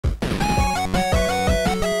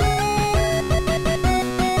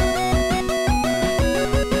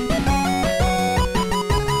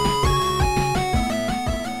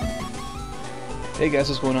Hey guys,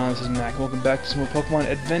 what's going on? This is Mac. Welcome back to some more Pokemon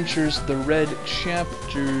Adventures, the Red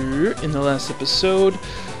Chapter. In the last episode,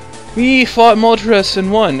 we fought Moltres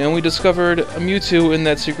and won, and we discovered a Mewtwo in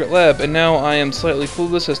that secret lab, and now I am slightly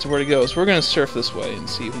clueless as to where to go, so we're going to surf this way and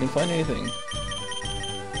see if we can find anything.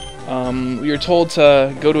 We are told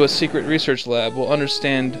to go to a secret research lab. We'll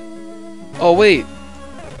understand... Oh, wait!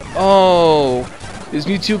 Oh! Is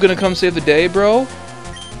Mewtwo gonna come save the day, bro?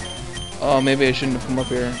 Oh, maybe I shouldn't have come up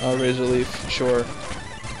here. Oh, Razor Leaf. Sure.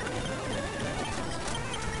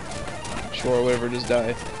 Sure, whatever, just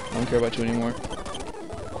die. I don't care about you anymore.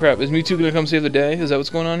 Crap, is Mewtwo gonna come save the day? Is that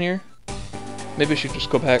what's going on here? Maybe I should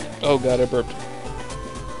just go back. Oh god, I burped.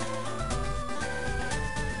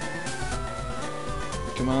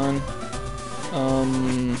 Come on.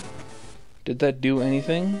 Did that do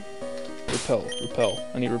anything? Repel, repel.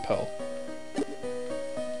 I need repel.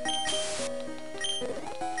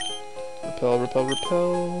 Repel, repel,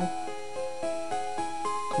 repel.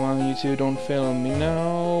 Come on, you two, don't fail me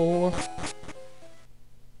now.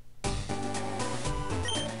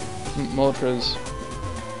 Moltres.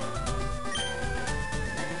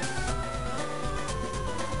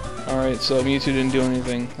 Alright, so Mewtwo didn't do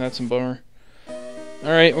anything. That's a bummer.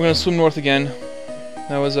 Alright, we're gonna swim north again.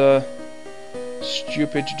 That was a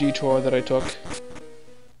stupid detour that I took.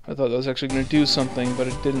 I thought that was actually gonna do something, but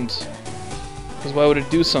it didn't. Because why would it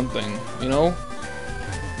do something, you know?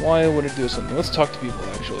 Why would it do something? Let's talk to people,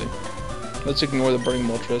 actually. Let's ignore the burning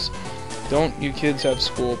Moltres. Don't you kids have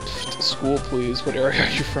school? Pfft, school, please. What area are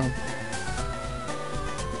you from?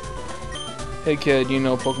 Hey kid, you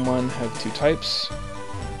know Pokemon have two types?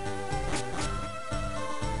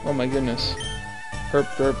 Oh my goodness. Herp,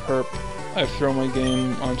 derp, herp. I've thrown my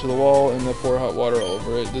game onto the wall and I pour hot water all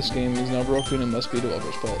over it. This game is now broken and must be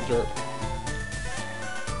developer's fault. Derp.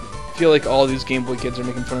 I feel like all these Game Boy kids are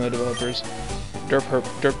making fun of the developers. Derp, herp,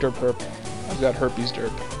 derp, derp, herp. I've got herpes, derp.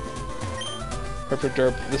 Herp, derp,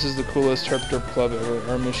 derp. This is the coolest herp, derp club ever.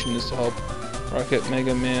 Our mission is to help Rocket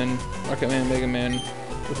Man, Mega Man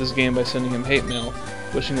with his game by sending him hate mail,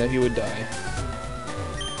 wishing that he would die.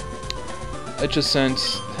 I just sent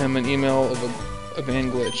him an email of a van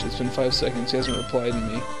glitch. It's been 5 seconds. He hasn't replied to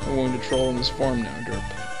me. I'm going to troll in his form now, derp.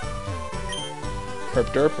 Herp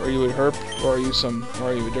derp? Are you a herp? Or are you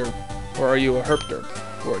a derp? Or are you a herp derp?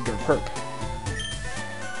 Or a derp herp?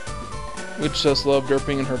 Which just love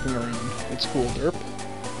derping and herping around. It's cool, derp.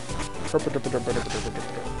 Herp derp derp derp derp derp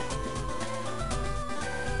derp.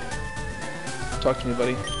 Talk to me,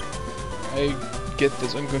 buddy. I get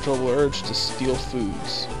this uncontrollable urge to steal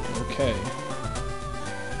foods. Okay.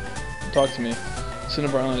 Talk to me.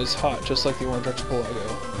 Cinnabar Island is hot, just like the Orange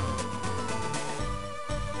Archipelago.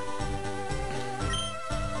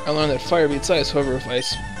 I learned that fire beats ice, however if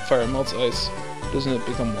fire melts ice, doesn't it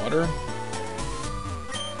become water?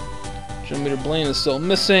 Generator Blaine is still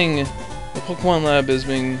missing! The Pokemon Lab is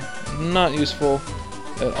being not useful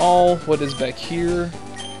at all. What is back here?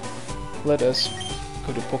 Let us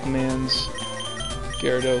go to Pokemon's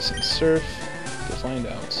Gyarados and Surf to find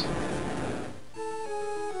out.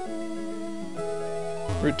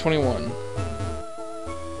 Route 21.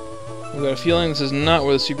 I've got a feeling this is not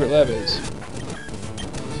where the secret lab is.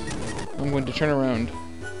 I'm going to turn around.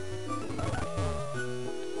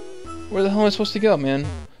 Where the hell am I supposed to go, man?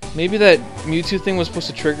 Maybe that Mewtwo thing was supposed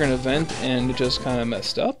to trigger an event and it just kind of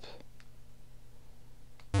messed up?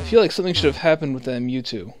 I feel like something should have happened with that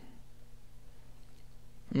Mewtwo.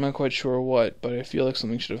 I'm not quite sure what, but I feel like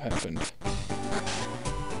something should have happened.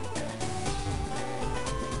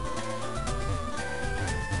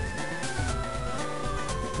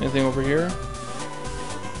 Anything over here?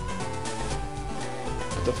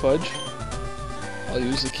 What the fudge? I'll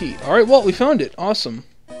use the key. Alright, well, we found it. Awesome.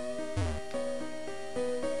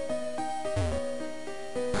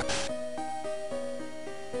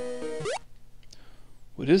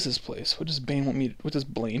 What is this place? What does Bane want me to... What does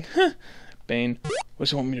Blaine? Bane. What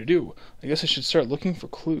does he want me to do? I guess I should start looking for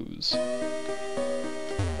clues.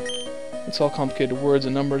 It's all complicated words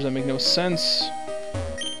and numbers that make no sense.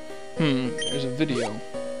 There's a video.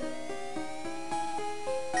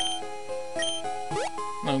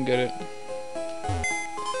 I don't get it.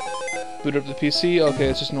 Boot up the PC. Okay,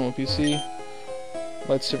 it's just a normal PC.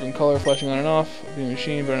 Lights different color, flashing on and off. Be a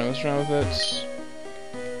machine, but I don't mess around with it.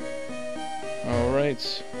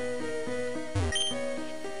 Alright.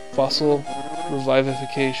 Fossil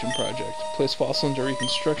Revivification Project. Place fossil into a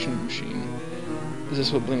reconstruction machine. Is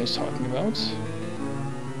this what Blaine was talking about?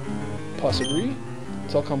 Possibly.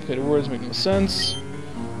 It's all complicated words, make no sense.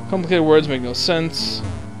 Complicated words make no sense.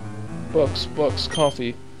 Books, books,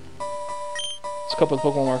 coffee. It's a cup with a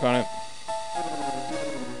Pokemon mark on it.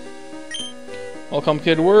 All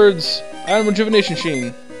complicated words. Item Rejuvenation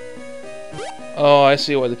Sheen. Oh, I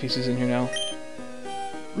see why the PC's in here now.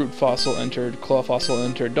 Root Fossil entered, Claw Fossil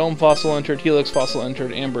entered, Dome Fossil entered, Helix Fossil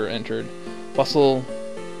entered, Amber entered. Fossil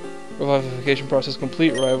revivification process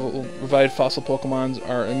complete. Revived fossil Pokemons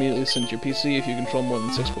are immediately sent to your PC if you control more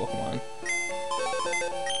than 6 Pokemon.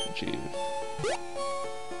 Gee.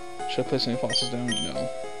 Should I place any fossils down? No.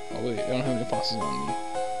 Oh wait, I don't have any fossils on me.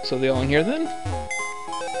 So they all in here then?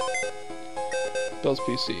 Bill's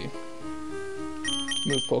PC.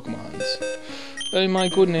 Move Pokemons. Oh my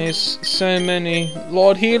goodness, so many.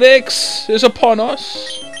 Lord Helix is upon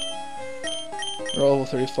us! We're level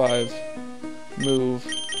 35. Move.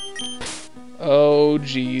 Oh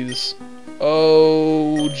jeez.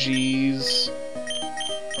 Oh jeez.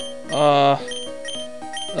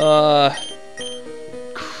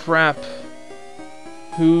 Crap.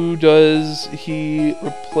 Who does he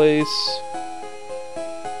replace?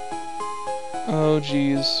 Oh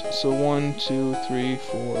jeez. So 1, 2, 3,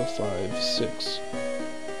 4, 5, 6.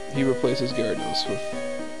 He replaces Gyarados with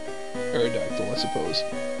Aerodactyl, I suppose.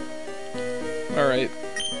 Alright.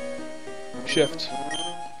 Shift.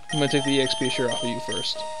 I'm gonna take the EXP share off of you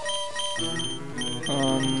first.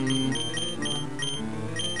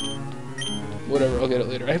 Whatever, I'll get it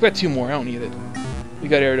later. I've got 2 more, I don't need it. We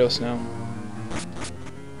got Gyarados now.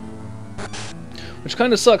 Which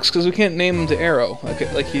kinda sucks, because we can't name him to Arrow,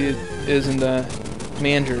 like he is in the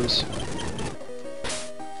Mangers.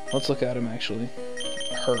 Let's look at him, actually.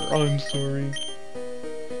 Her. I'm sorry.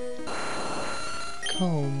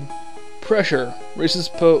 Calm. Pressure. Raises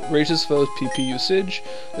foes PP usage.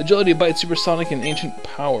 Agility, Bite, Supersonic, and Ancient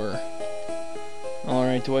Power.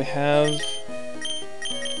 Alright, do I have...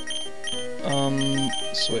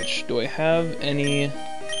 switch. Do I have any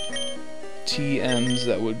TMs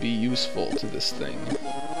that would be useful to this thing?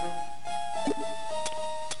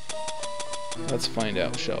 Let's find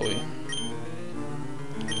out, shall we?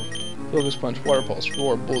 Focus Punch, Water Pulse,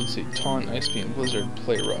 Roar, Bullet Seed, Taunt, Ice Beam, Blizzard,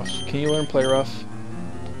 Play Rough. Can you learn Play Rough?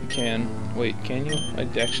 You can. Wait, can you? I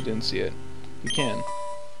actually didn't see it. You can.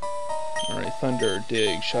 Alright, Thunder,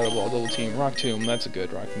 Dig, Shadow Ball, Double Team, Rock Tomb. That's a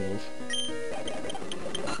good rock move.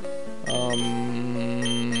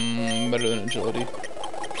 Better than Agility.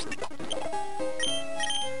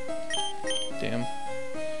 Damn.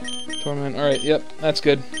 Torment. Alright, yep, that's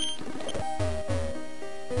good.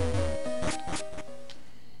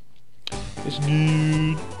 It's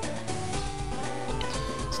good.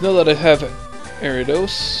 So now that I have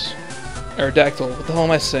Aerodactyl. What the hell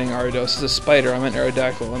am I saying? Aerodactyl. It's a spider. I meant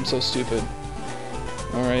Aerodactyl. I'm so stupid.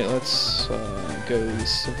 Alright, let's go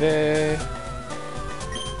survey.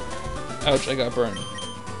 Ouch, I got burned.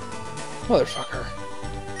 Motherfucker.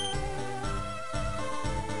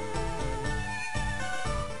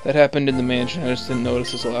 That happened in the mansion. I just didn't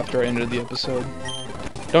notice this until after I ended the episode.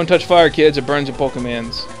 Don't touch fire, kids. It burns your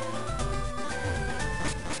Pokemons.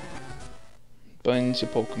 Burns your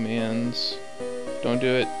Pokemons. Don't do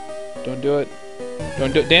it. Don't do it.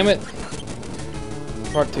 Don't do it. Damn it!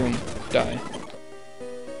 Rock Tomb. Die.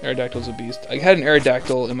 Aerodactyl's a beast. I had an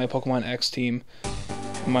Aerodactyl in my Pokemon X team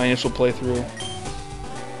in my initial playthrough.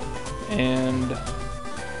 And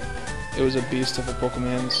it was a beast of a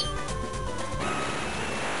Pokemons.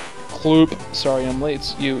 Kloop. Sorry I'm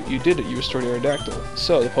late. You did it. You restored Aerodactyl.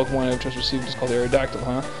 So, the Pokemon I've just received is called Aerodactyl,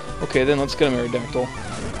 huh? Okay, then let's get him Aerodactyl.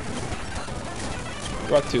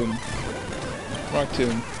 Rock Tomb. Rock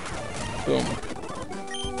Tomb. Boom.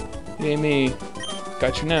 Yay me.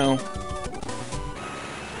 Got you now.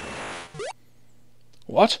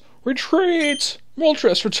 What? Retreat!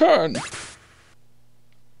 Moltres, return!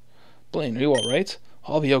 Blaine, are you alright?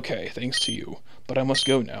 I'll be okay, thanks to you. But I must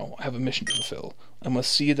go now. I have a mission to fulfill. I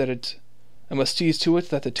must see to it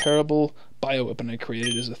that the terrible bioweapon I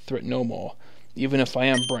created is a threat no more, even if I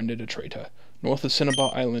am branded a traitor. North of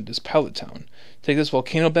Cinnabar Island is Pallet Town. Take this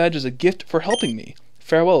volcano badge as a gift for helping me.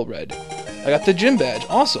 Farewell, Red. I got the gym badge.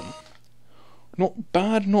 Awesome. Not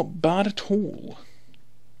bad at all.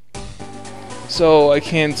 So, I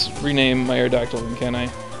can't rename my Aerodactyl then, can I?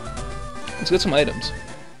 Let's get some items.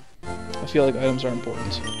 I feel like items are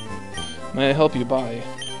important. May I help you buy?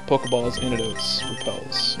 Pokeballs, antidotes,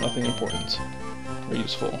 repels. Nothing important. Or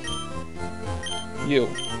useful. You.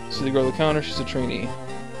 See the girl at the counter? She's a trainee.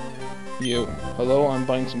 You. Hello, I'm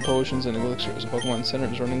buying some potions and elixirs. The Pokemon Center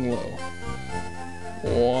is running low.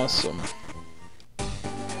 Awesome.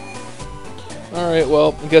 Alright,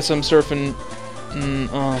 well, I guess I'm surfing...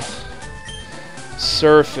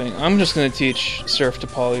 Surfing. I'm just gonna teach Surf to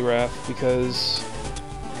Poliwrath because...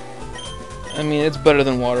 I mean, it's better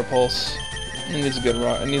than Water Pulse. It needs a good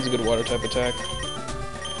water type attack.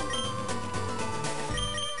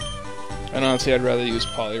 And honestly, I'd rather use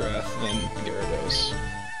Poliwrath than Gyarados.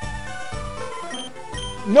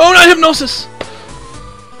 No, not Hypnosis!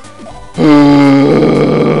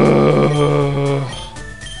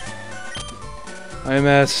 I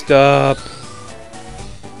messed up.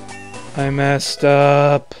 I messed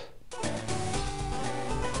up.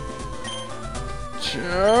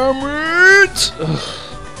 Damn it! Ugh.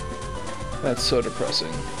 That's so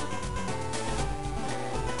depressing.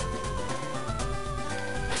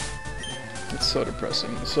 It's so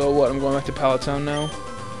depressing. So what, I'm going back to Pallet Town now?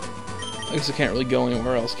 I guess I can't really go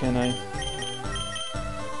anywhere else, can I?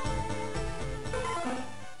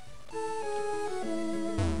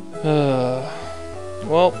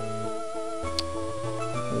 Well.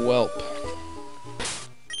 Welp.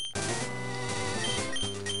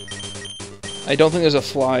 I don't think there's a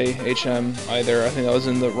Fly HM either. I think that was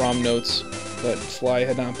in the ROM notes, but Fly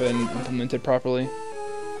had not been implemented properly.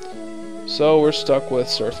 So we're stuck with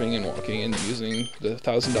surfing and walking and using the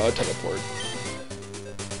 $1,000 teleport.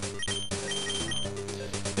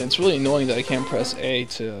 And it's really annoying that I can't press A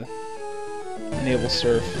to enable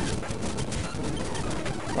surf.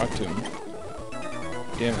 Rock Tomb.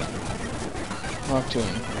 Damn it. Rock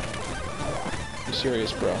Tomb. You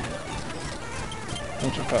serious, bro?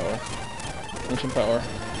 Ancient Power. Ancient Power.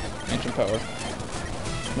 Ancient Power.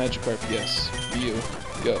 Magikarp, yes. You.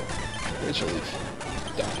 Go. Rachel Leaf.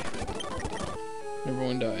 Die.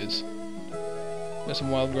 Everyone dies. There's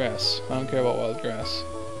some wild grass. I don't care about wild grass.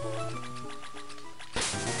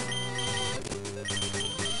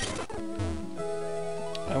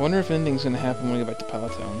 I wonder if anything's gonna happen when we get back to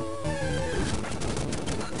Pallet Town.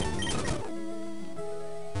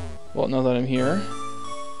 Well, now that I'm here,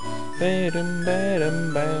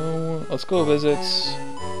 let's go visit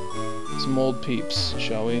some old peeps,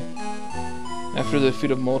 shall we? After the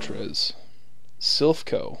defeat of Moltres,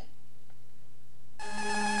 Silphco.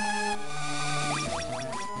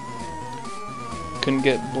 Couldn't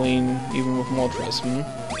get Blaine even with Moltres,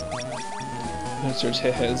 Answers,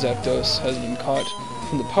 hehe, Zapdos has been caught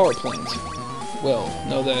from the power plant. Well,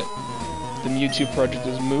 now that the Mewtwo project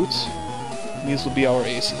is moot, these will be our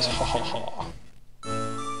aces, ha ha ha.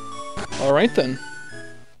 Alright then.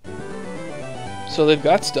 So they've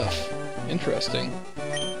got stuff. Interesting.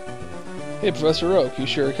 Hey, Professor Oak, you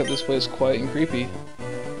sure kept this place quiet and creepy.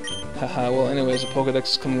 Haha, well anyways, the Pokedex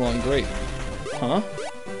is coming along great. Huh?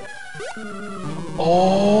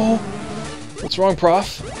 Oh! What's wrong,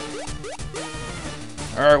 Prof?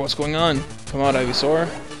 Alright, what's going on? Come on, Ivysaur.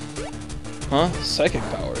 Huh? Psychic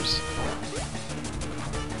powers.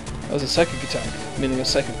 That was a psychic attack, meaning a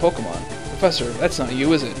psychic Pokemon. Professor, that's not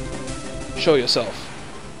you, is it? Show yourself.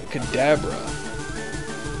 Kadabra.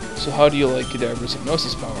 So how do you like Kadabra's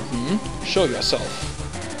hypnosis power? Show yourself.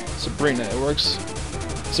 Sabrina, it works...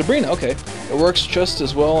 Sabrina, okay. It works just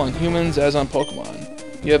as well on humans as on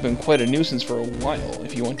Pokemon. You have been quite a nuisance for a while.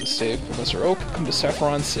 If you want to save Professor Oak, come to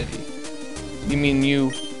Saffron City. You mean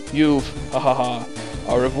you've, ha.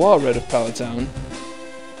 Au revoir, Red of Pallet Town.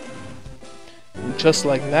 And just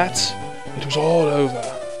like that, it was all over.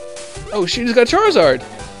 Oh, she just got Charizard!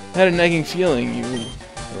 I had a nagging feeling you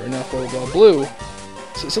were not blah blue.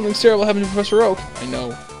 So something terrible happened to Professor Oak. I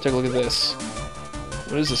know. Take a look at this.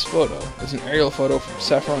 What is this photo? It's an aerial photo from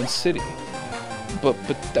Saffron City. But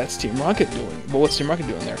that's Team Rocket doing. Well, what's Team Rocket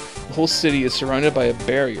doing there? The whole city is surrounded by a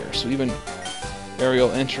barrier, so even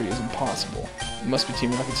aerial entry is impossible. It must be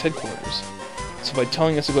Team Rocket's headquarters. So by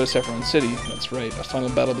telling us to go to Saffron City, that's right, a final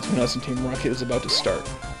battle between us and Team Rocket is about to start.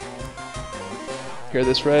 Hear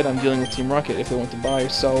this, Red? I'm dealing with Team Rocket. If they want to buy,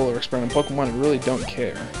 sell, or experiment on Pokemon, I really don't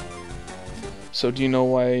care. So do you know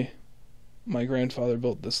why my grandfather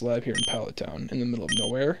built this lab here in Pallet Town, in the middle of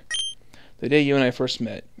nowhere? The day you and I first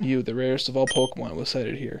met, you, the rarest of all Pokemon, was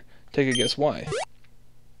sighted here. Take a guess why.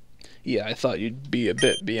 Yeah, I thought you'd be a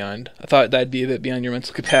bit beyond. I thought that'd be a bit beyond your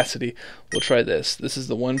mental capacity. We'll try this. This is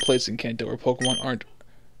the one place in Kanto where Pokemon aren't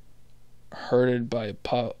hurted by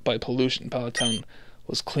pollution. Pallet Town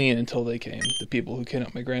was clean until they came. The people who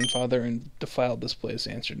kidnapped my grandfather and defiled this place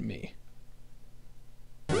answered me.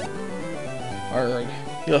 Arrgh.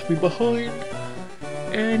 You left me behind.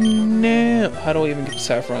 And now, how do I even get to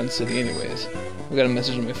Saffron City anyways? I got a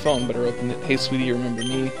message on my phone, but I opened it. Hey sweetie, you remember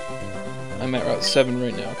me? I'm at Route 7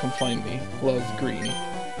 right now. Come find me. Love, Green.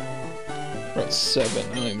 Route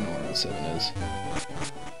 7. I don't even know where Route 7 is.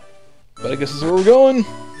 But I guess this is where we're going.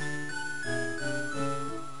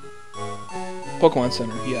 Pokemon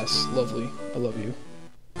Center. Yes, lovely. I love you.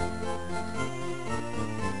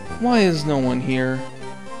 Why is no one here?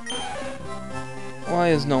 Why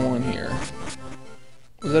is no one here?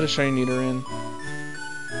 Was that a shiny Nidoran?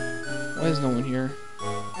 Why is no one here?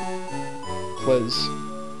 Please.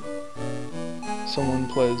 Someone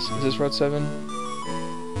plays. Is this Route 7?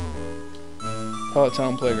 Pallet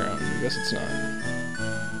Town Playground. I guess it's not.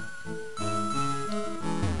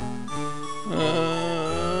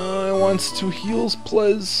 I want to heals,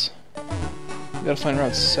 please. I gotta find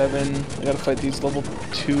Route 7. I gotta fight these level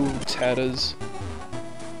 2 Tatas.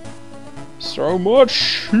 So much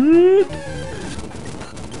shit!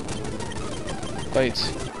 Fight.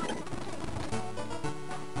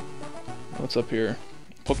 What's up here?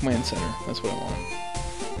 Pokemon Center. That's what I want.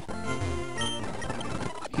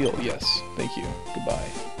 Heal, yes. Thank you. Goodbye.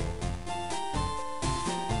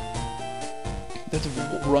 I have to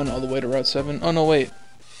run all the way to Route 7? Oh no, wait.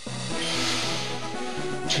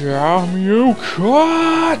 Damn you,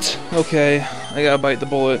 cut! Okay, I gotta bite the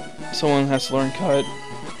bullet. Someone has to learn cut.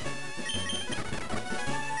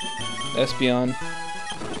 Espeon.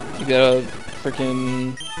 You got a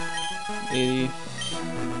freaking 80.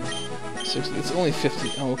 60. It's only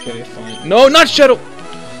 50. Oh, okay, fine. No, not Shadow!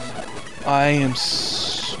 I am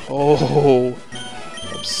so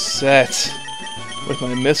upset with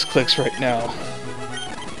my misclicks right now.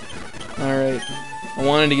 Alright. I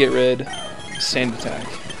wanted to get rid of Sand Attack.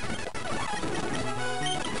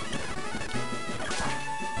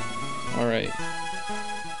 Alright.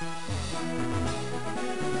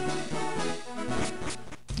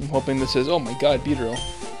 I'm hoping this is... Oh my god, Beedrill.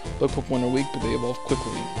 Bug Pokemon are weak, but they evolve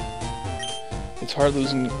quickly. It's hard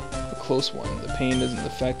losing a close one. The pain isn't the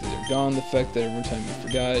fact that they're gone, the fact that every time you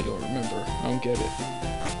forgot it or remember. I don't get it.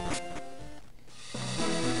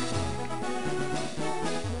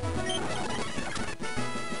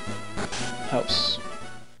 House.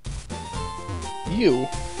 You?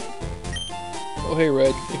 Oh hey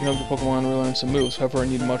Red, you can help your Pokemon relearn some moves, however I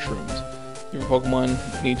need mushrooms. Your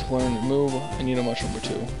Pokemon need to learn a move, I need a mushroom or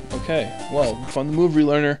two. Okay, well, found the move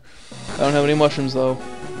relearner. I don't have any mushrooms though.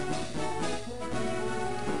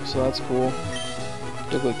 So that's cool.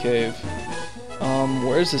 Diglett Cave.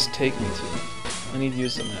 Where does this take me to? I need to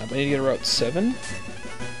use the map. I need to get to Route 7?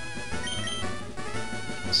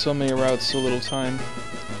 So many routes, so little time.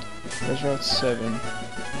 There's Route 7.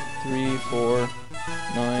 3, 4,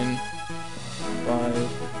 9,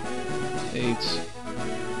 5, 8,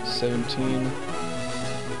 17,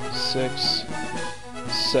 6,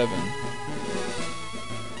 7.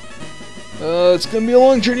 It's gonna be a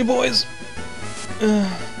long journey, boys!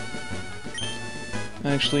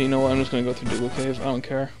 Actually, you know what? I'm just gonna go through Diglett Cave. I don't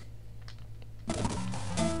care.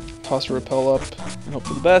 Toss a repel up and hope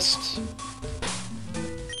for the best.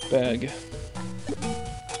 Bag.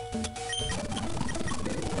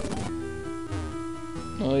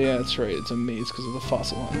 Oh yeah, that's right. It's a maze because of the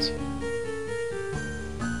fossil hunts.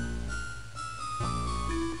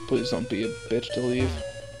 Please don't be a bitch to leave.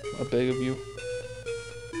 I beg of you.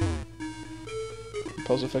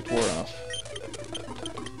 Pulse effect wore off.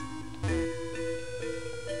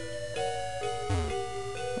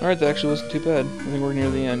 Alright, that actually wasn't too bad. I think we're near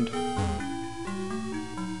the end.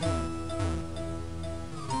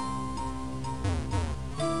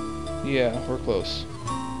 Yeah, we're close.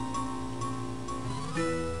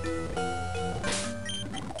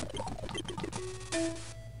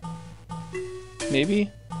 Maybe?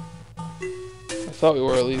 I thought we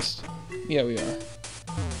were at least. Yeah, we are.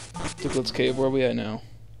 Diglett's Cave, where are we at now?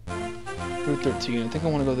 Route 13. I think I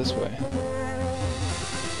want to go this way.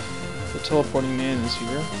 The teleporting man is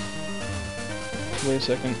here. Wait a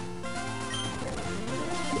second.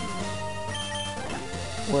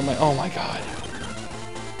 Where am I? Oh my god.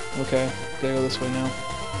 Okay, gotta go this way now.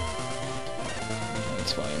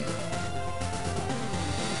 That's fine.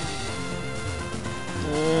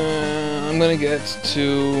 I'm gonna get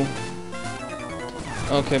to...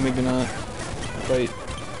 Okay, maybe not. Fight.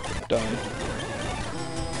 Die.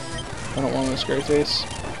 I don't want a scary face.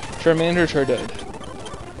 Charmander, Chardead.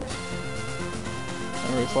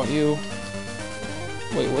 I already fought you.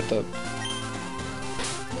 Wait, what the...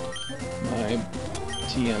 My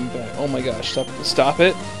TM back. Oh my gosh, stop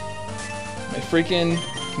it! My freaking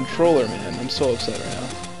controller, man. I'm so upset right now.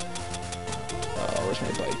 Where's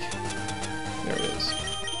my bike? There it is.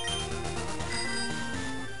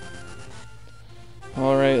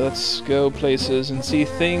 Alright, let's go places and see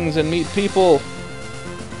things and meet people!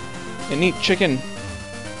 And eat chicken!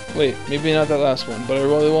 Wait, maybe not that last one, but I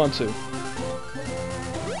really want to.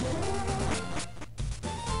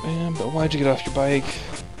 Man, but why'd you get off your bike?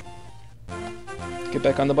 Get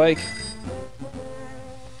back on the bike.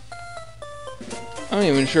 I'm not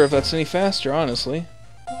even sure if that's any faster, honestly.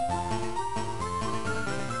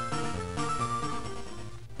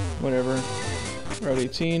 Whatever. Route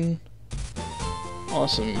 18.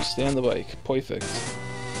 Awesome, stay on the bike. Perfect.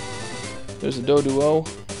 There's a Doduo.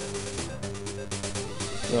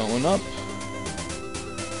 Going up.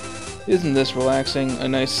 Isn't this relaxing? A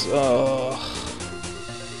nice,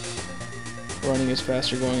 running is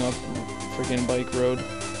faster going up freaking bike road.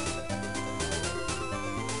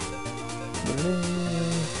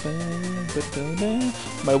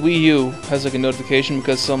 My Wii U has like a notification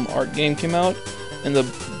because some art game came out, and the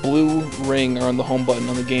blue ring around the home button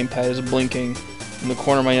on the gamepad is blinking in the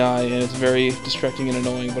corner of my eye, and it's very distracting and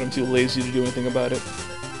annoying, but I'm too lazy to do anything about it.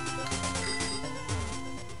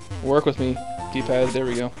 Work with me, D-pad, there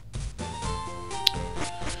we go.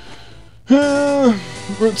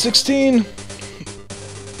 Route 16!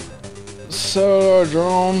 So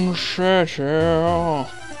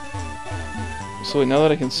wait, now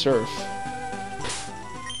that I can surf,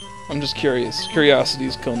 I'm just curious. Curiosity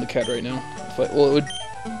is killing the cat right now. Well, it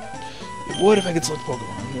would if I could select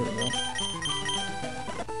Pokemon. There we go.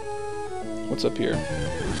 What's up here?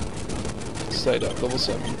 Side up, level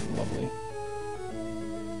 7. Lovely.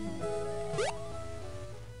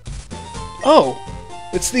 Oh!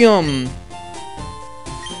 It's the,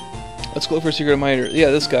 let's go look for a secret admirer. Yeah,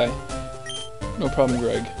 this guy. No problem,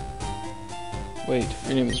 Greg. Wait,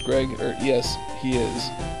 your name is Greg? Yes, he is.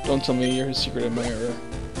 Don't tell me you're his secret admirer.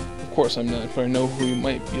 Of course I'm not, but I know who you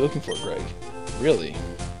might be looking for, Greg. Really?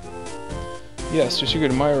 Yes, your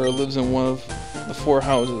secret admirer lives in one of the 4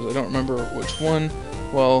 houses. I don't remember which one.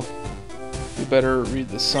 Well, you better read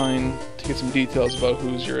the sign to get some details about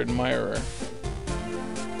who's your admirer.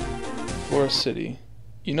 Forest City.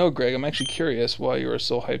 You know, Greg, I'm actually curious why you are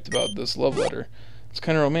so hyped about this love letter. It's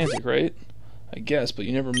kind of romantic, right? I guess, but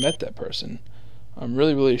you never met that person. I'm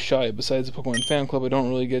really shy. Besides the Pokemon fan club, I don't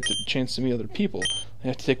really get the chance to meet other people. I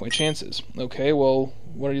have to take my chances. Okay, well,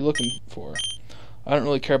 what are you looking for? I don't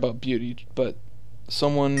really care about beauty, but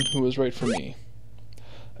someone who is right for me.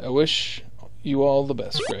 I wish you all the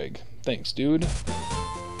best, Greg. Thanks, dude.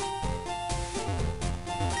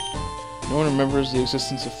 No one remembers the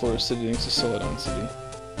existence of Florida City thanks to Celadon City.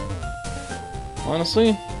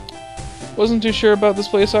 Honestly, wasn't too sure about this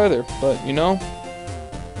place either, but you know,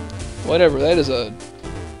 whatever. That is a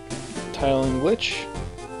tiling glitch.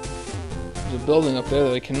 There's a building up there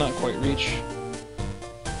that I cannot quite reach.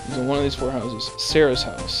 It's in one of these 4 houses. Sarah's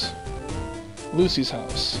house, Lucy's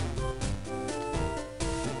house,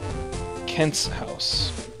 Kent's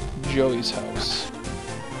house, Joey's house.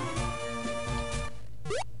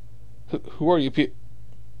 Who are you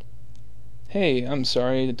Hey, I'm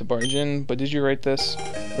sorry to barge in, but did you write this?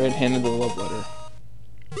 Red-handed the love letter.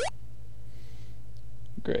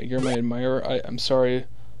 Greg, you're my admirer. I'm sorry.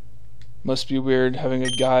 Must be weird having a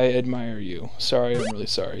guy admire you. Sorry, I'm really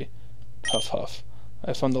sorry. Huff huff.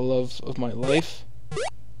 I found the love of my life. A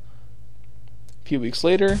few weeks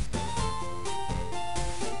later.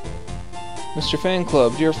 Mr. Fan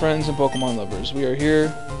Club, dear friends and Pokemon lovers, we are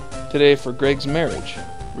here today for Greg's marriage.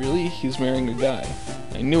 Really? He's marrying a guy.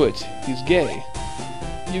 I knew it. He's gay.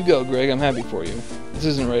 You go, Greg. I'm happy for you. This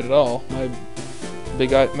isn't right at all.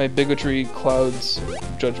 My bigotry clouds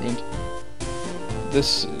judgment.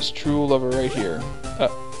 This is true lover right here.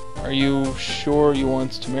 Are you sure you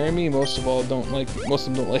want to marry me? Most of them don't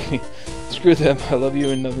like me. Screw them. I love you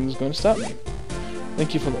and nothing's going to stop me.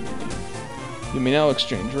 Thank you for loving me. You may now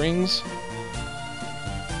exchange rings.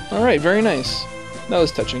 Alright, very nice. That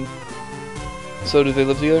was touching. So do they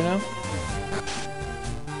live together now?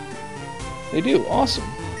 They do. Awesome.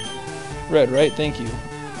 Red, right? Thank you.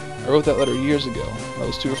 I wrote that letter years ago. I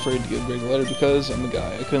was too afraid to give Greg a letter because I'm a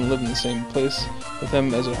guy. I couldn't live in the same place with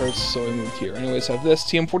him as it hurts, so I moved here. Anyways, have this.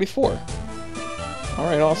 TM44.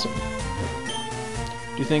 Alright, awesome.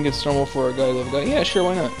 Do you think it's normal for a guy to love a guy? Yeah, sure,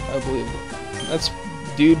 why not? I believe it. That's...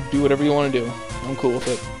 Dude, do whatever you want to do. I'm cool with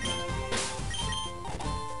it.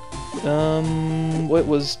 What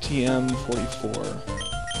was TM44?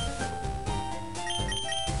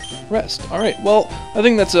 Rest. Alright, well, I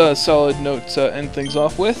think that's a solid note to end things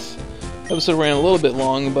off with. Episode ran a little bit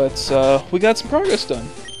long, but we got some progress done.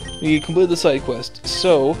 We completed the side quest.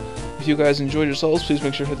 So, if you guys enjoyed yourselves, please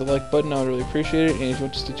make sure to hit the like button. I would really appreciate it. And if you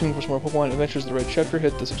want to stay tuned for some more Pokemon Adventures, the red checker,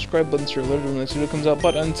 hit the subscribe button so you're alerted when the next video comes out.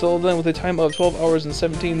 But until then, with a time of 12 hours and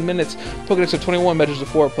 17 minutes, Pokedex of 21 matches the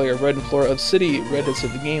 4 player Red and Flora of City. Red has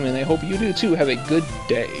saved the game, and I hope you do too. Have a good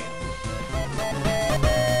day.